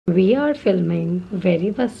We are filming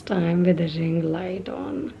very first time with the ring light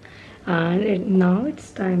on, and now it's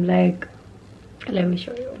time, like, let me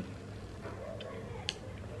show you.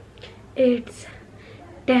 It's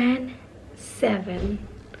 10:07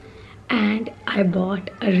 and I bought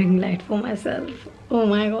a ring light for myself. Oh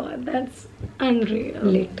my god, that's unreal.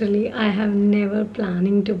 Literally, I have never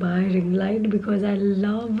planning to buy a ring light because I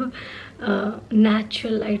love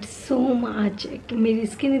natural light so much. मेरी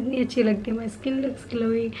skin इतनी अच्छी लगती है, my skin looks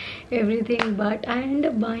glowy, everything, but I end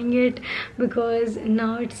up buying it because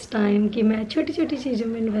now it's time कि मैं छोटी छोटी चीज़ों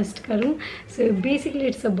में invest करूँ. So basically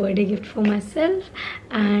it's a birthday gift for myself,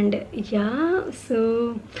 and yeah, so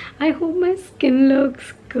I hope my skin looks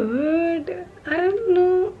good. I don't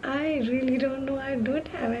know, I really don't know, I don't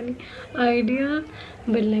have any idea,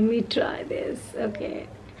 but let me try this. Okay,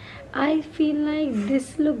 I feel like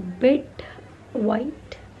this look bit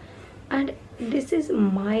white, and this is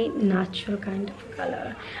my natural kind of color.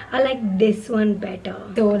 I like this one better.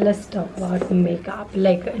 So let's talk about makeup,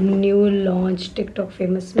 like new launch TikTok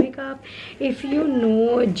famous makeup. If you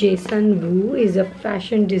know, Jason Wu is a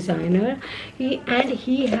fashion designer, he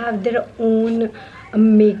have their own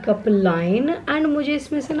makeup line, and मुझे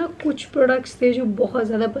इसमें से ना कुछ products थे जो बहुत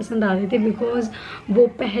ज़्यादा पसंद आ रहे थे बिकॉज वो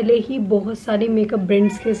पहले ही बहुत सारी मेकअप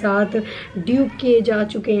ब्रांड्स के साथ ड्यूप किए जा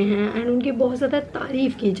चुके हैं एंड उनकी बहुत ज़्यादा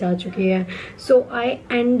तारीफ़ की जा चुकी है. सो आई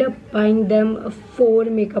and up buying them 4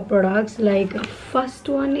 makeup products. Like first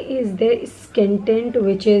one is their skin tint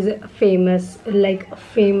which is famous, like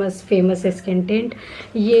famous skin tint.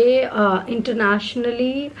 ये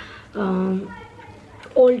इंटरनेशनली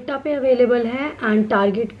ओल्टा पे अवेलेबल है एंड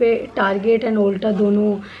टारगेट एंड ओल्टा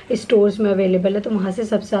दोनों स्टोर्स में अवेलेबल है, तो वहाँ से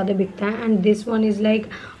सबसे ज़्यादा बिकता है. And this one is like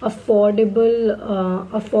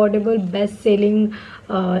affordable best selling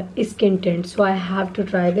skin tint, so I have to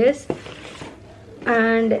try this.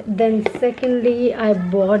 And then secondly, I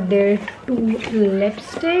bought their 2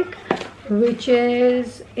 lipstick which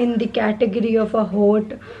is in the category of a hot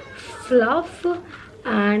fluff,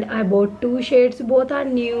 and I bought 2 shades. Both are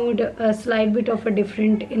nude, a slight bit of a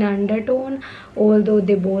different in undertone, although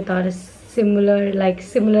they both are similar, like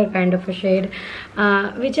similar kind of a shade,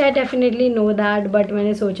 which I definitely know that, but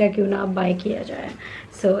मैंने सोचा क्यों ना buy किया जाए.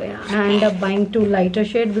 So yeah, I end up buying 2 lighter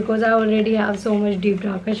shades because I already have so much deep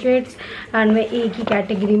darker shades, and मैं एक ही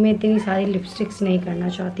category में इतनी सारी lipsticks नहीं करना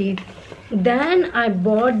चाहती. Then I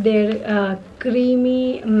bought their creamy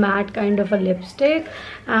matte kind of a lipstick,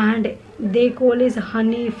 and they call is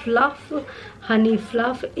honey fluff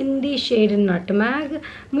in the shade nutmeg.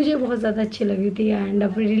 मुझे बहुत ज़्यादा अच्छी लगी थी. I end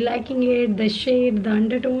up really liking it, the shade, the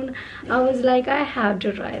undertone. I was like, I have to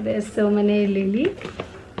try this, so मैंने ले ली.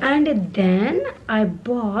 And then I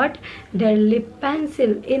bought their lip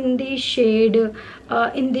pencil in the shade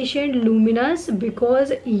luminous, because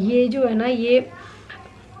ये जो है ना, ये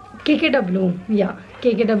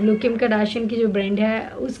KKW Kim Kardashian की जो brand है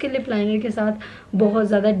उसके लिप लाइनर के साथ बहुत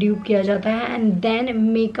ज़्यादा ड्यूप किया जाता है, एंड देन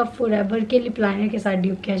मेकअप फॉरएवर के लिप लाइनर के साथ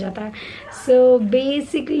ड्यूप किया जाता है. सो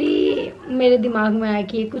बेसिकली मेरे दिमाग में आया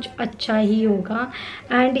कि ये कुछ अच्छा ही होगा,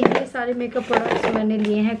 एंड ये सारे मेकअप प्रोडक्ट्स मैंने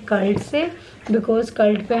लिए हैं कल्ट से, बिकॉज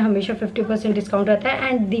कल्ट पे हमेशा 50% डिस्काउंट रहता है,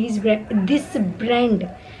 and this brand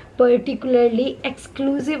particularly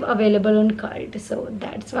exclusive available on cult, so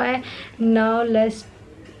that's why now let's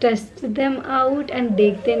test them out and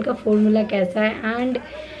देखते हैं इनका फॉर्मूला कैसा है एंड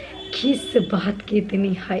किस बात की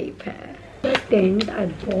इतनी हाइप है. Tent I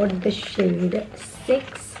bought the shade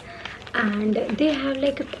 6 and they have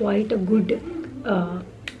like quite a good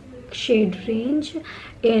shade range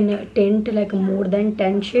in tint, like more than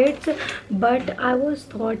 10 shades, but I was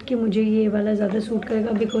thought कि मुझे ये वाला ज़्यादा सूट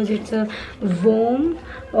करेगा because it's a warm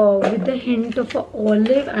with the hint of a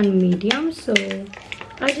olive and medium, so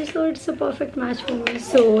I just thought it's a perfect match for me.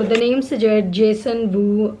 So the name suggests Jason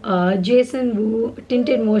Wu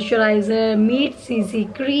tinted moisturizer meets CC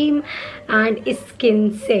cream and skin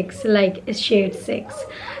 6, like shade 6.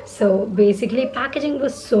 So basically packaging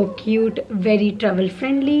was so cute, very travel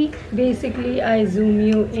friendly. Basically I zoom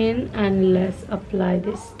you in and let's apply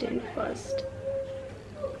this tint first.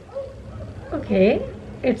 Okay,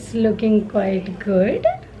 it's looking quite good.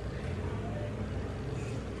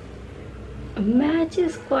 Match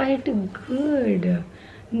is quite good.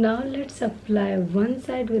 Now let's apply one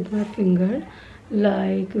side with my finger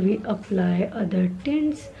like we apply other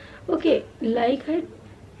tints. Okay, like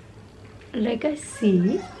I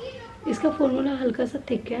see इसका formula हल्का सा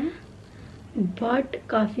thick है but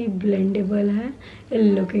काफ़ी blendable है.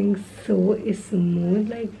 Looking so smooth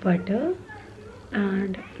like butter.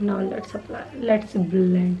 And now let's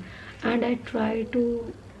blend, and I try to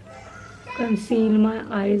conceal my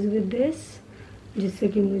eyes with this, जिससे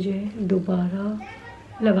कि मुझे दोबारा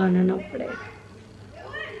लगाना ना पड़े.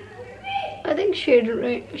 I think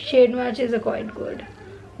shade match is a quite good,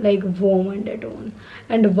 like warm undertone.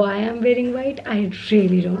 And why I'm wearing white, I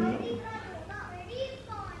really don't know.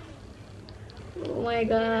 Oh my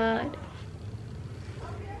god.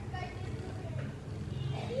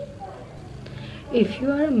 If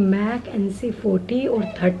you are a MAC NC40 or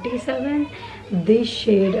 37, this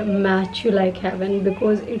shade match you like heaven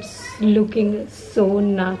because it's looking so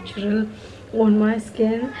natural on my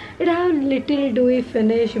skin. It have little dewy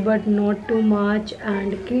finish but not too much,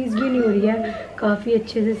 and crease भी नहीं हो रही है, काफ़ी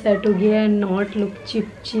अच्छे से set हो गया है, not look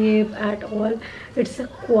chip at all. It's a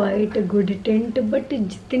quite good tint, but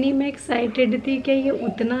जितनी मैं excited थी क्या ये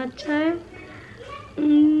उतना अच्छा है,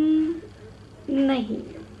 नहीं,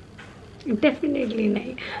 डेफिनेटली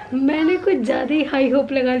नहीं. मैंने कुछ ज़्यादा ही हाई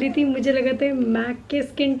होप लगा ली थी, मुझे लगा था मैक के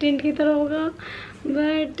स्किन टिंट की तरह होगा,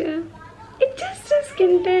 but it's just a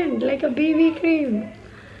skin tint like a baby cream,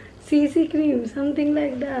 CC cream, something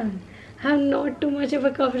like that. Have not too much of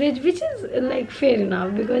a coverage, which is like fair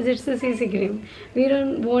enough because it's a CC cream. We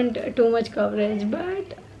don't want too much coverage,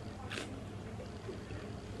 but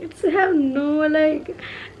it's have no like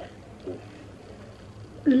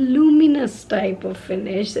luminous type of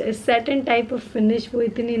finish, satin type of finish वो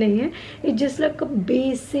इतनी नहीं है. It just like a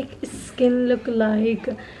basic skin look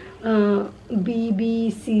like BB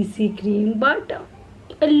CC cream, but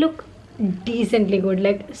look decently good,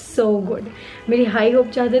 like so good. मेरी high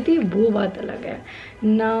hope ज़्यादा थी, वो बात अलग है.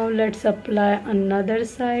 Now let's apply another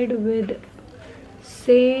side with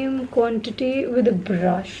same quantity with a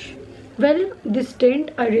brush. Well, this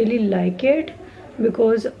tint I really like it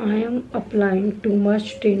because I am applying too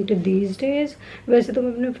much tint these days. वैसे तो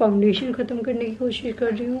मैं अपने फाउंडेशन ख़त्म करने की कोशिश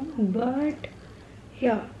कर रही हूँ, but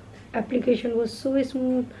yeah, application was so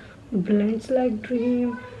smooth, blends like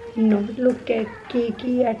dream, not look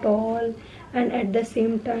cakey at all, and at the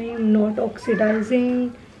same time not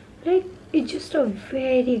oxidizing. Like it's just a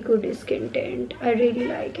very good skin tint. I really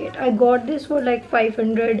like it. I got this for like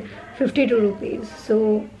 552 rupees,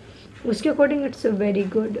 so उसके according it's a very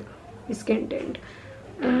good skin tint.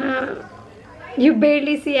 You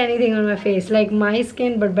barely see anything on my face, like my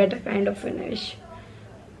skin but better kind of finish,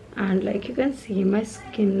 and like you can see my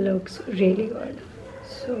skin looks really good.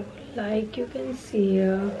 So like you can see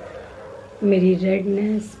here, मेरी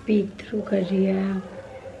redness peek through कर रही है.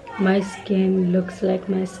 My skin looks like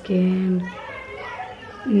my skin,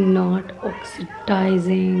 not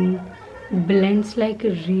oxidizing, blends like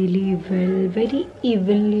really well, very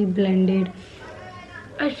evenly blended.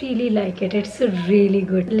 I really like it. It's a really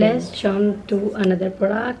good thing. Let's jump to another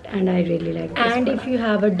product, and I really like this and product. If you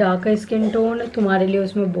have a darker skin tone, तुम्हारे लिए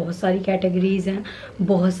उसमें बहुत सारी categories हैं,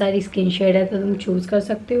 बहुत सारी skin shade है, तो तुम choose कर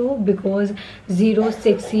सकते हो because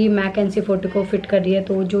 06 ही MAC NC40 को fit कर रही है,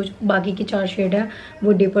 तो जो बाकी की 4 shade है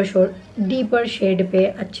वो deeper shade पे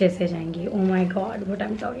अच्छे से जाएंगी. Oh my god, what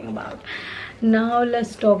I'm talking about. Now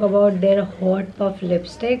let's talk about their hot puff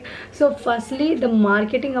lipstick. So firstly, the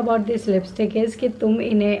marketing about this lipstick is कि तुम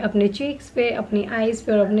इन्हें अपने cheeks पे, अपनी eyes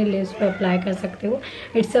पे और अपने lips पे apply कर सकते हो.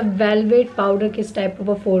 It's a velvet powder kiss type of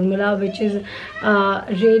a formula which is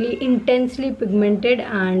really intensely pigmented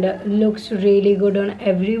and looks really good on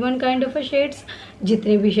everyone kind of a shades.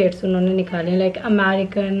 जितने भी shades उन्होंने निकाले, like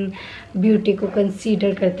American beauty को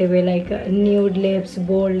consider करते हुए, like nude lips,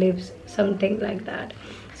 bold lips, something like that.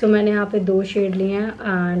 So मैंने यहाँ पे 2 शेड लिए हैं,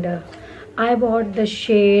 and I bought the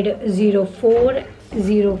shade 04,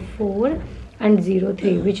 04 and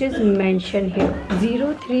 03 which is mentioned here.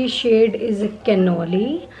 03 shade is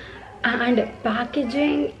cannoli, and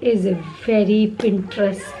packaging is very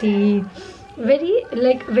Pinteresty,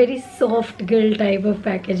 very soft girl type of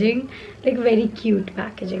packaging, like very cute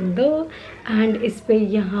packaging though. And इस पे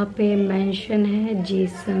यहाँ पे mention है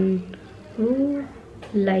Jason. Ooh.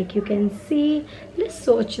 Like you can see, let's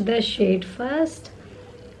swatch the shade first.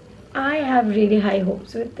 I have really high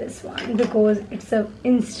hopes with this one because it's a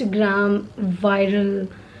Instagram viral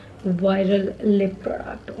lip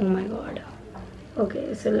product. Oh my god.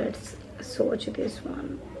 Okay, so let's swatch this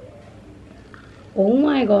one. Oh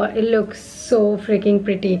my god, it looks so freaking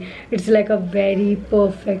pretty. It's like a very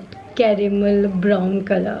perfect caramel brown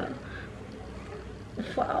color.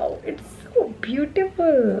 Wow, it's so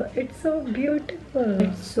beautiful. It's so beautiful.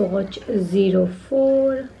 Let's swatch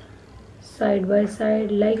 04 side by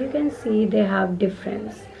side. Like you can see, they have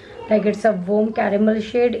difference. Like it's a warm caramel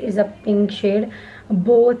shade, is a pink shade,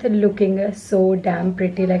 both looking so damn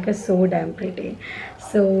pretty, like so damn pretty.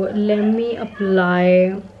 So let me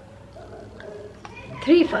apply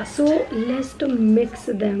 3 first. So let's mix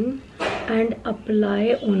them and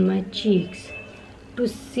apply on my cheeks to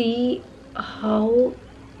see how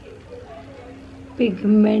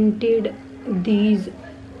pigmented. These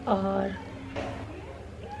are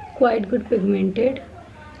quite good pigmented.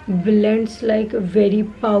 Blends like a very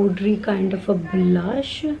powdery kind of a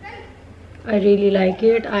blush. I really like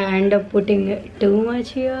it. I end up putting too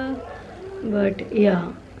much here, but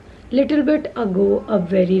yeah, little bit ago a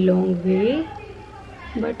very long way,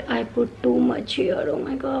 but I put too much here. Oh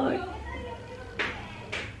my god,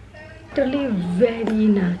 literally very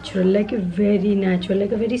natural, like a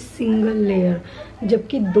very single layer,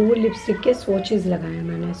 जबकि दो lipstick के swatches लगाए हैं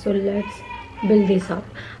मैंने. So let's build this up.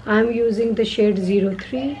 I'm using the shade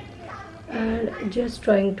 03 and just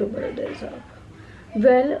trying to build this up.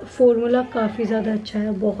 Well formula काफ़ी ज़्यादा अच्छा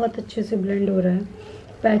है, बहुत अच्छे से ब्लेंड हो रहा है,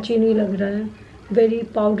 पैची नहीं लग रहा है. Very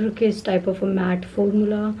powder case type of a mat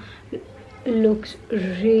formula, looks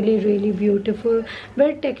really beautiful.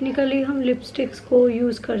 Well technically हम लिपस्टिक्स को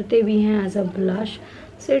यूज़ करते भी हैं as a blush,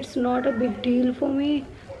 so it's not a big deal for me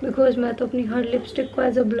because मैं तो अपनी हर लिपस्टिक को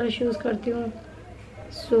एज अ ब्लश यूज़ करती हूँ.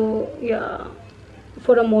 सो या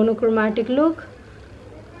for a monochromatic look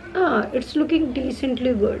it's looking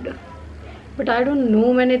decently good, but I don't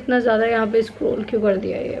know मैंने इतना ज़्यादा यहाँ पे स्क्रॉल क्यों कर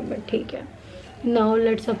दिया है, बट ठीक है. Now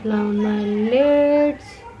let's apply on my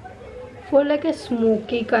leads for like a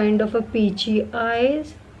smoky kind of a peachy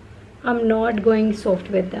eyes. I'm not going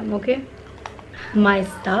soft with them, okay? My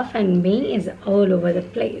stuff and me is all over the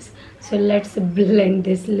place. So let's blend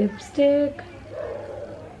this lipstick.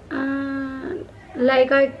 And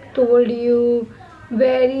like I told you,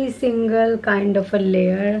 very single kind of a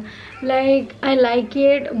layer. Like I like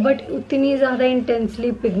it, but उतनी ज़्यादा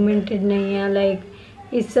intensely pigmented नहीं है. Like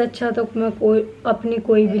इससे अच्छा तो मैं अपनी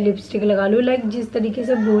कोई भी लिपस्टिक लगा लूँ. Like जिस तरीके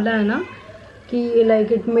से बोला है ना कि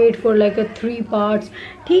like it made for like a 3 parts,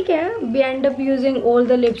 ठीक है, we end up using all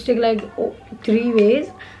the lipstick like 3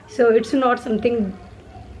 ways, so it's not something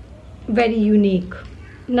very unique,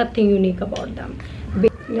 nothing unique about them.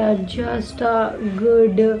 They are just a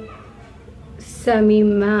good semi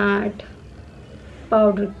matte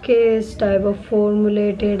powder case type of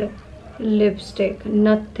formulated lipstick,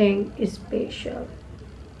 nothing special.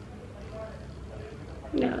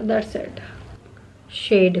 Yeah, that's it.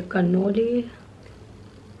 Shade Cannoli.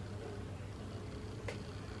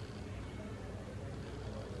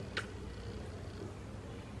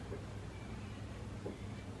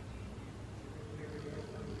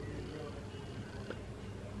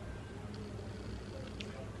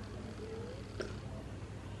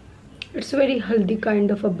 It's very हल्दी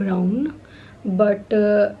kind of a brown, but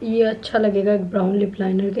ये अच्छा लगेगा एक brown lip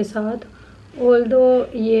liner के साथ. Although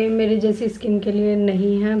ये मेरे जैसी स्किन के लिए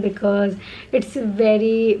नहीं है because it's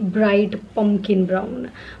very bright pumpkin brown.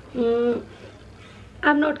 I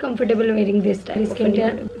am not comfortable wearing this type.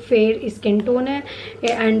 Skin fair skin tone है,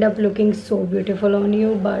 ये and up looking so beautiful on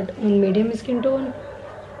you, but on medium skin tone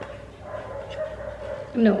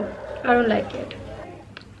no, I don't like it.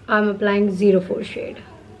 I am applying 04 shade.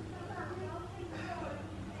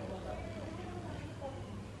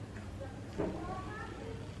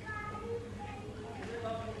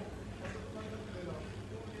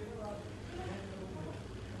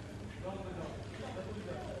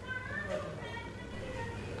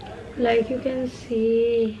 Like you can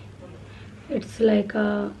see, it's like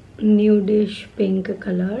a nudish pink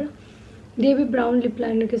color. ये भी brown lip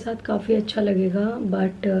liner के साथ काफ़ी अच्छा लगेगा,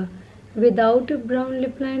 but without brown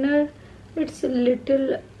lip liner it's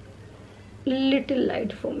little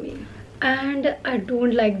light for me. And I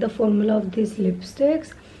don't like the formula of this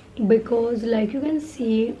lipsticks because like you can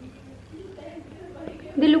see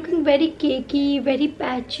they looking very Keki, very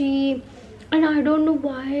patchy, and I don't know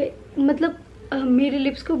why. मतलब मेरे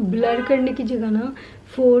lips को blur करने की जगह ना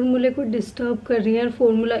फॉर्मूले को disturb कर रही है और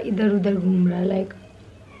फॉर्मूला इधर उधर घूम रहा है. Like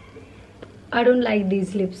I don't like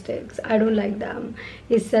these lipsticks, I don't like them.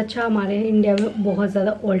 इससे अच्छा हमारे इंडिया में बहुत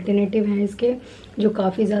ज़्यादा ऑल्टरनेटिव हैं इसके जो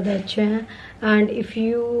काफ़ी ज़्यादा अच्छे हैं. And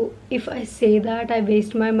if I say that I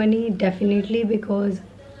waste my money definitely because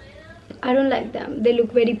I don't like them. They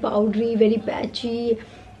look very powdery, very patchy,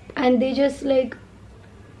 and they just like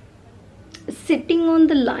sitting on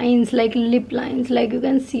the lines, like lip lines, like you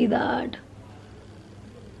can see that.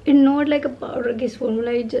 It's not like a powder kiss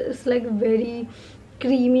formula, it's just like very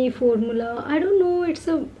creamy formula. I don't know, it's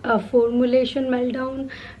a formulation meltdown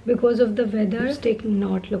because of the weather. Stick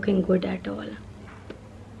not looking good at all.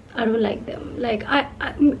 I don't like them. Like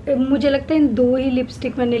मुझे लगता है इन दो ही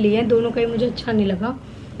lipstick मैंने लिए हैं, दोनों का ही मुझे अच्छा नहीं लगा.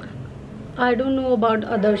 I don't know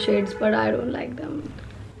about other shades but I don't like them.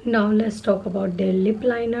 Now let's talk about their lip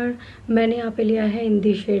liner. मैंने यहाँ पे लिया है इन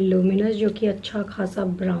दी शेड लुमिनस जो कि अच्छा खासा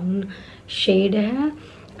ब्राउन शेड है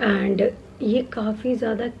एंड ये काफ़ी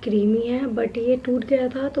ज़्यादा क्रीमी है, बट ये टूट गया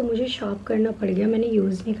था तो मुझे शार्प करना पड़ गया, मैंने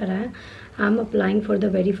यूज़ नहीं करा है. I am applying for the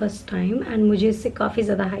very first time and मुझे इससे काफ़ी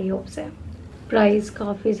ज़्यादा हाई होप्स है. प्राइस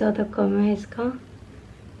काफ़ी ज़्यादा कम है इसका,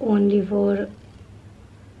 only for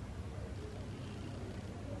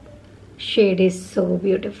shade is so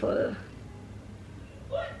beautiful.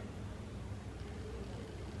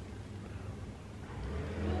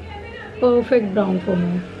 Perfect brown for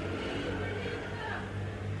me.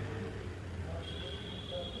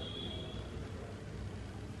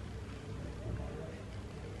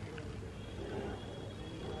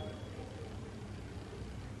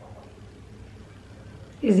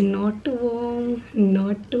 Is not too warm,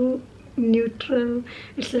 not too neutral.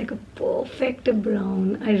 It's like a perfect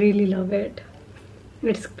brown. I really love it.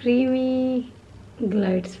 It's creamy,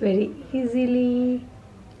 glides very easily,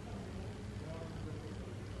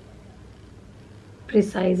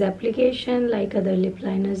 precise application like other lip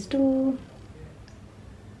liners do.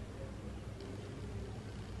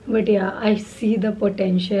 But yeah, I see the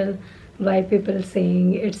potential why people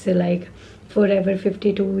saying it's like Forever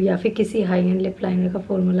 52 या फिर किसी high and lip liner का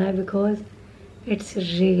formula है, because it's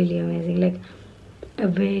really amazing, like a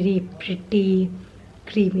very pretty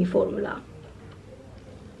creamy formula.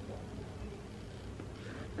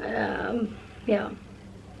 या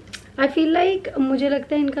I feel like मुझे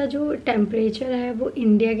लगता है इनका जो टेम्परेचर है वो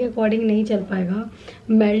इंडिया के अकॉर्डिंग नहीं चल पाएगा.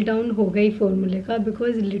 मेल्ट डाउन हो गई फॉर्मूले का,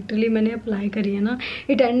 बिकॉज लिटरली मैंने अप्लाई करी है ना,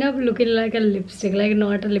 it and up looking like a lipstick, like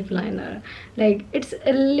not a lip liner. Like it's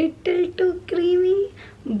a little to creamy,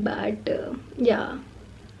 but या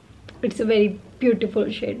it's a very beautiful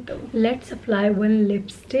shade though. Let's apply one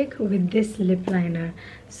lipstick with this lip liner.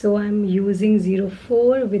 So I'm using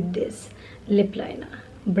 04 with this lip liner,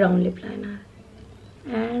 brown lip liner,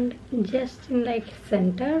 and just in like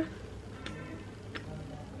center.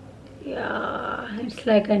 Yeah, it's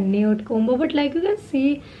like a nude combo, but like you can see,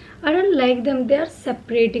 I don't like them. They are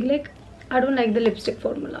separating. Like I don't like the lipstick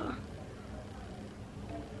formula.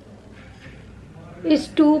 It's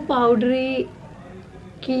too powdery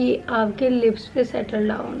कि आपके lips पे settle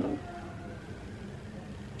down हो.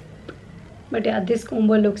 But यार this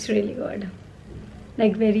combo looks really good,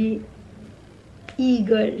 like very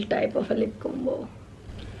eagle type of a lip combo.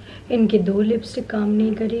 इनकी 2 lipstick काम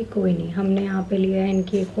नहीं करी, कोई नहीं. हमने यहाँ पे लिया है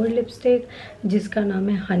इनकी एक और लिपस्टिक जिसका नाम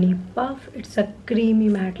है Honey puff. It's a creamy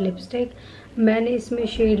matte lipstick. मैंने इसमें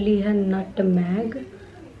शेड ली है नटमैग,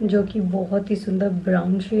 जो कि बहुत ही सुंदर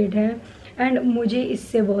ब्राउन शेड है, एंड मुझे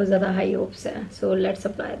इससे बहुत ज़्यादा हाई होप्स है. So let's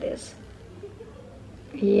apply this.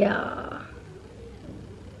 या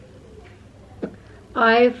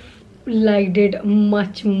आई liked it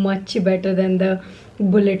much better than the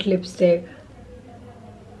bullet lipstick.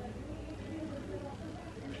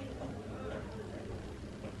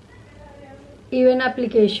 Even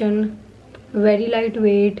application, very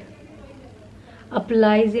lightweight,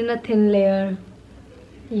 applies in a thin layer.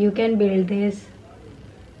 You can build this,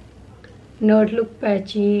 not look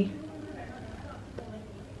patchy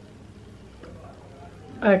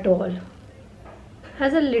at all.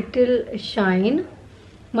 Has a little shine.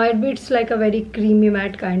 Might be it's like a very creamy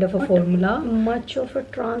matte kind of a formula. Much of a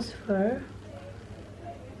transfer,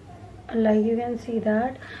 like you can see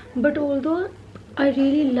that. But although I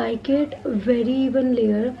really like it, very even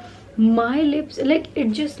layer. My lips, like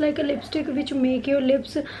it's just like a lipstick which make your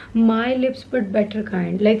lips my lips but better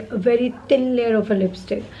kind, like a very thin layer of a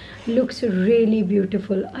lipstick. Looks really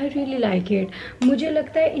beautiful. I really like it. मुझे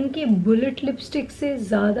लगता है इनकी bullet lipstick से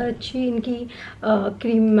ज़्यादा अच्छी इनकी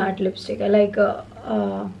cream matte lipstick है. Like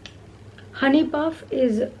Honey puff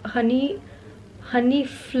is Honey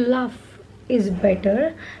fluff is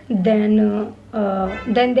better than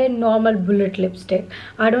their normal bullet lipstick.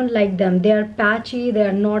 I don't like them. They are patchy, they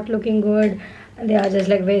are not looking good, they are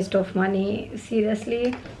just like waste of money, seriously.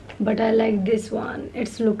 But I like this one.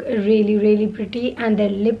 It's look really pretty, and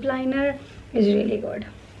their lip liner is really good.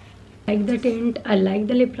 I like the tint, I like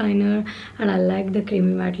the lip liner, and I like the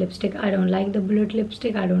creamy matte lipstick. I don't like the bullet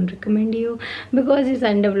lipstick. I don't recommend you because it's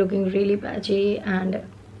end up looking really patchy and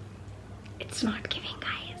it's not giving,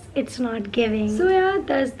 guys. It's not giving. So yeah,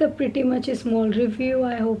 that's the pretty much a small review.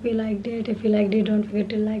 I hope you liked it. If you liked it, don't forget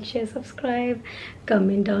to like, share, subscribe,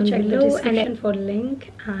 comment down below and for link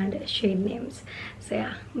and shade names. So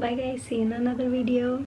yeah, bye guys, see you in another video.